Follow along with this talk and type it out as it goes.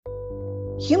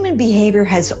Human behavior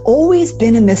has always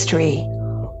been a mystery.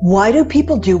 Why do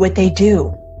people do what they do?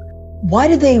 Why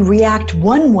do they react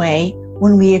one way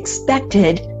when we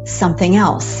expected something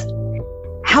else?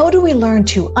 How do we learn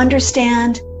to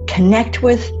understand, connect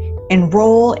with,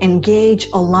 enroll, engage,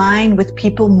 align with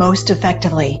people most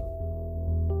effectively?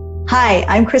 Hi,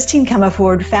 I'm Christine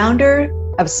Comerford, founder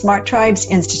of Smart Tribes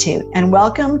Institute, and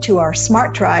welcome to our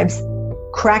Smart Tribes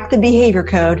Crack the Behavior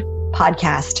Code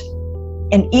podcast.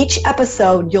 In each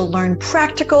episode, you'll learn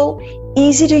practical,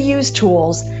 easy-to-use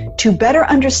tools to better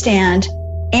understand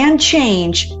and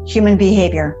change human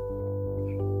behavior.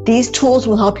 These tools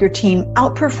will help your team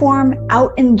outperform,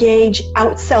 out-engage,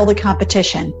 outsell the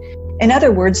competition. In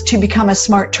other words, to become a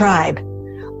smart tribe.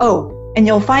 Oh, and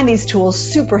you'll find these tools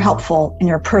super helpful in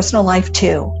your personal life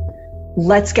too.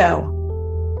 Let's go.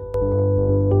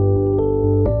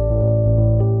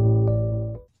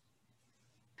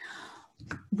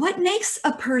 What makes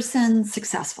a person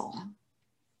successful?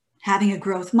 Having a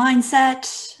growth mindset,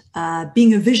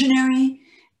 being a visionary,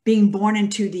 being born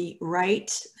into the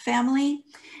right family.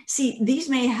 See, these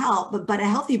may help, but a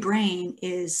healthy brain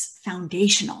is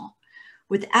foundational.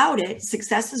 Without it,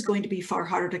 success is going to be far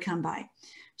harder to come by.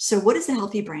 So what is a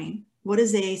healthy brain? What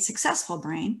is a successful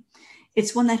brain?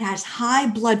 It's one that has high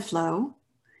blood flow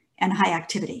and high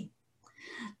activity.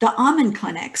 The Amen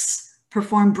clinics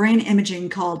perform brain imaging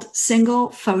called single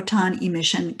photon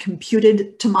emission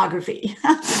computed tomography,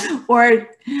 or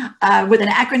with an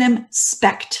acronym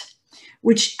SPECT,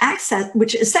 which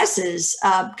assesses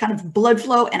kind of blood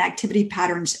flow and activity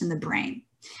patterns in the brain.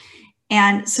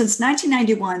 And since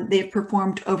 1991, they've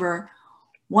performed over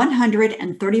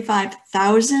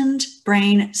 135,000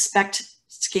 brain SPECT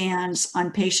scans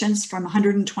on patients from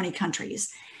 120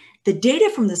 countries. The data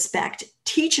from the SPECT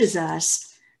teaches us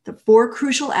the 4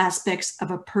 crucial aspects of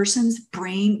a person's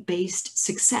brain-based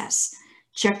success.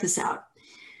 Check this out.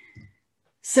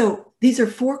 So these are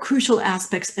 4 crucial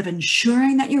aspects of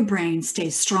ensuring that your brain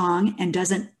stays strong and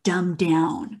doesn't dumb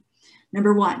down.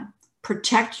 Number 1,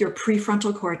 protect your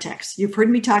prefrontal cortex. You've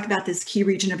heard me talk about this key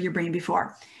region of your brain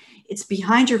before. It's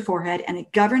behind your forehead and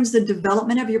it governs the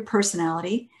development of your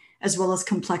personality as well as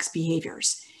complex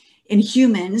behaviors. In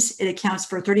humans, it accounts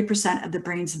for 30% of the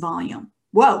brain's volume.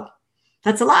 Whoa.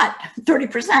 That's a lot,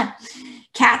 30%.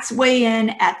 Cats weigh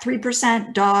in at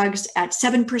 3%, dogs at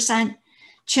 7%,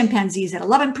 chimpanzees at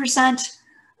 11%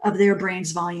 of their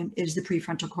brain's volume is the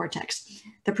prefrontal cortex.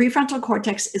 The prefrontal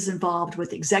cortex is involved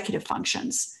with executive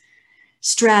functions,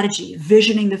 strategy,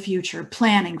 visioning the future,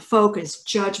 planning, focus,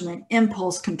 judgment,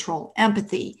 impulse control,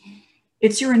 empathy.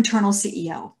 It's your internal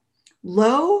CEO.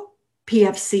 Low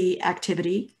PFC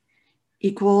activity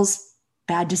equals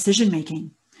bad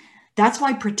decision-making. That's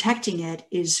why protecting it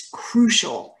is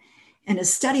crucial. In a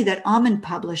study that Amen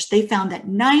published, they found that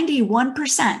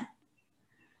 91%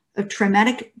 of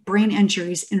traumatic brain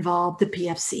injuries involve the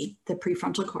PFC, the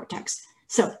prefrontal cortex.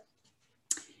 So,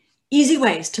 easy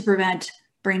ways to prevent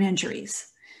brain injuries.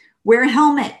 Wear a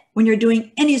helmet when you're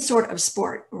doing any sort of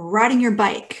sport, riding your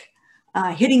bike,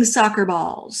 hitting soccer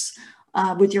balls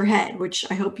with your head, which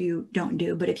I hope you don't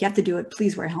do, but if you have to do it,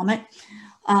 please wear a helmet.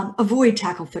 Avoid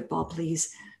tackle football,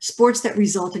 please. Sports that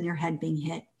result in your head being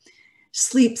hit.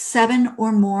 Sleep 7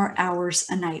 or more hours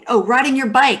a night. Oh, riding your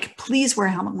bike. Please wear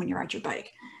a helmet when you're at your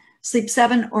bike. Sleep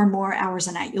 7 or more hours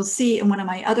a night. You'll see in one of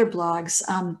my other blogs,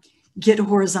 Get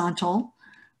Horizontal,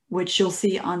 which you'll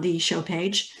see on the show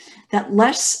page, that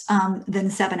less than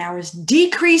 7 hours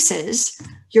decreases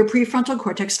your prefrontal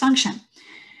cortex function,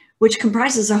 which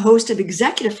comprises a host of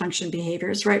executive function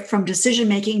behaviors, right? From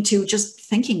decision-making to just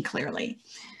thinking clearly.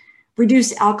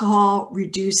 Reduce alcohol,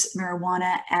 reduce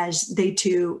marijuana, as they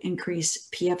too increase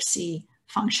PFC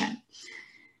function.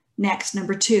 Next,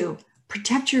 number 2,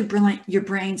 protect your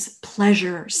brain's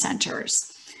pleasure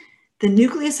centers. The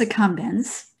nucleus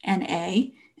accumbens, NA,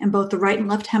 in both the right and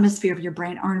left hemisphere of your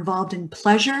brain are involved in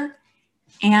pleasure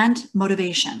and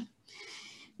motivation.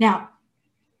 Now,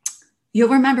 you'll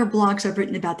remember blogs I've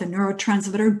written about the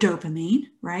neurotransmitter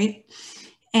dopamine, right?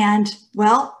 And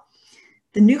well,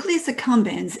 the nucleus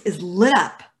accumbens is lit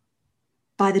up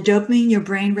by the dopamine your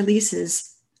brain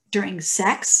releases during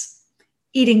sex,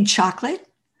 eating chocolate,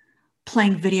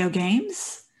 playing video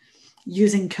games,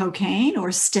 using cocaine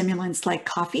or stimulants like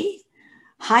coffee,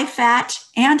 high fat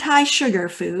and high sugar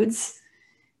foods,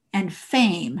 and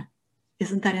fame.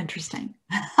 Isn't that interesting?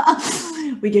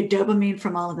 We get dopamine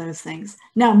from all of those things.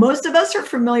 Now, most of us are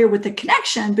familiar with the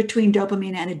connection between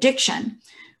dopamine and addiction,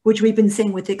 which we've been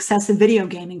seeing with excessive video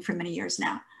gaming for many years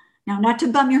now. Now, not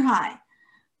to bum your high,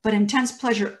 but intense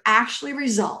pleasure actually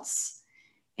results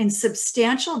in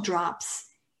substantial drops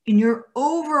in your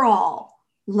overall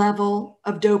level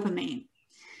of dopamine.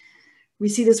 We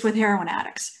see this with heroin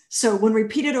addicts. So when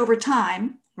repeated over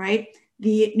time, right,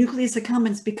 the nucleus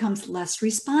accumbens becomes less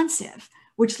responsive,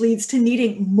 which leads to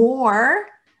needing more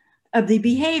of the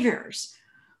behaviors,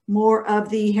 more of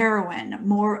the heroin,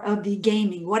 more of the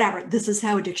gaming, whatever. This is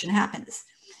how addiction happens,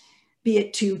 be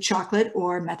it to chocolate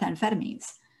or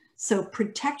methamphetamines. So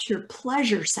protect your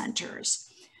pleasure centers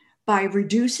by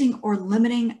reducing or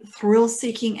limiting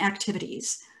thrill-seeking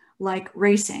activities like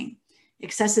racing,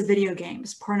 excessive video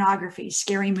games, pornography,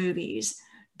 scary movies,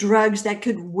 drugs that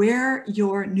could wear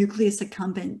your nucleus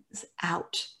accumbens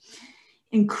out.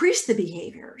 Increase the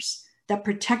behaviors that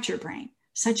protect your brain,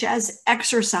 such as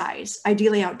exercise,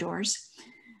 ideally outdoors,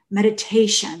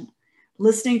 meditation,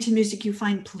 listening to music you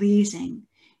find pleasing,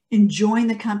 enjoying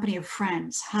the company of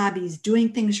friends, hobbies, doing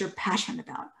things you're passionate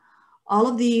about. All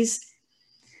of these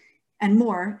and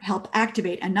more help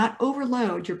activate and not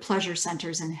overload your pleasure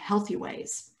centers in healthy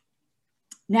ways.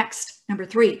 Next, number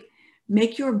 3,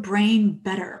 make your brain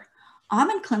better.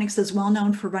 Amen Clinics is well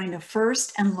known for running the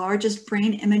first and largest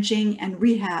brain imaging and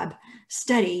rehab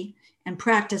study and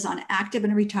practice on active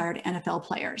and retired NFL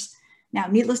players. Now,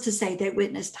 needless to say, they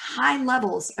witnessed high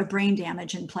levels of brain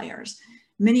damage in players,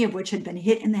 many of which had been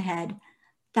hit in the head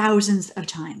thousands of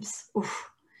times. Oof.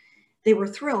 They were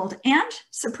thrilled and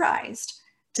surprised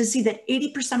to see that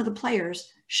 80% of the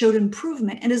players showed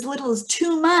improvement in as little as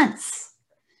 2 months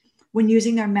when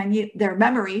using their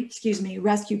memory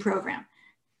rescue program.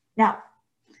 Now,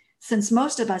 since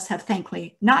most of us have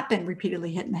thankfully not been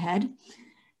repeatedly hit in the head,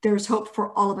 there's hope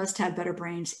for all of us to have better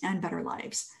brains and better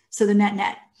lives. So the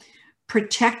net,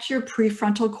 protect your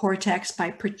prefrontal cortex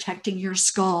by protecting your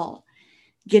skull,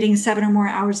 getting 7 or more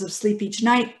hours of sleep each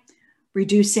night,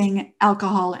 reducing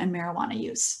alcohol and marijuana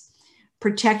use.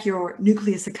 Protect your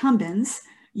nucleus accumbens,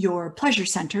 your pleasure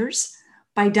centers,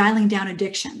 by dialing down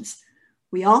addictions.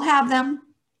 We all have them,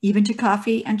 even to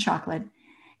coffee and chocolate,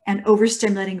 and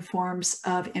overstimulating forms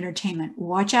of entertainment.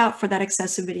 Watch out for that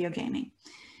excessive video gaming.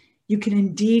 You can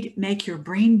indeed make your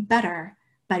brain better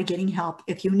by getting help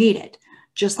if you need it,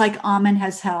 just like Amen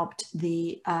has helped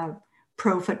the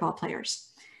pro football players.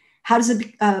 How does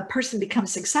a person become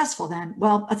successful then?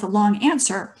 Well, that's a long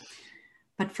answer,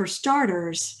 but for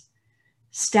starters,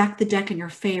 stack the deck in your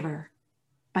favor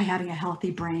by having a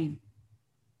healthy brain.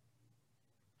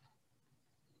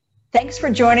 Thanks for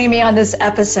joining me on this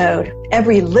episode.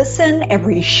 Every listen,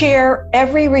 every share,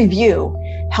 every review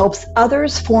helps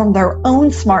others form their own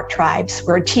smart tribes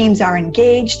where teams are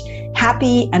engaged,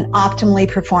 happy, and optimally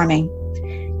performing.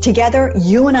 Together,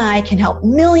 you and I can help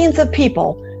millions of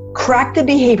people crack the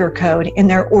behavior code in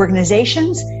their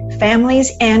organizations,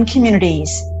 families, and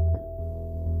communities.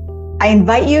 I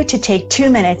invite you to take 2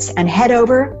 minutes and head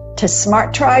over to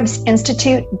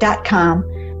smarttribesinstitute.com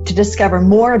to discover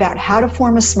more about how to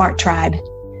form a smart tribe.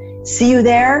 See you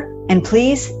there, and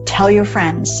please tell your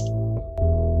friends.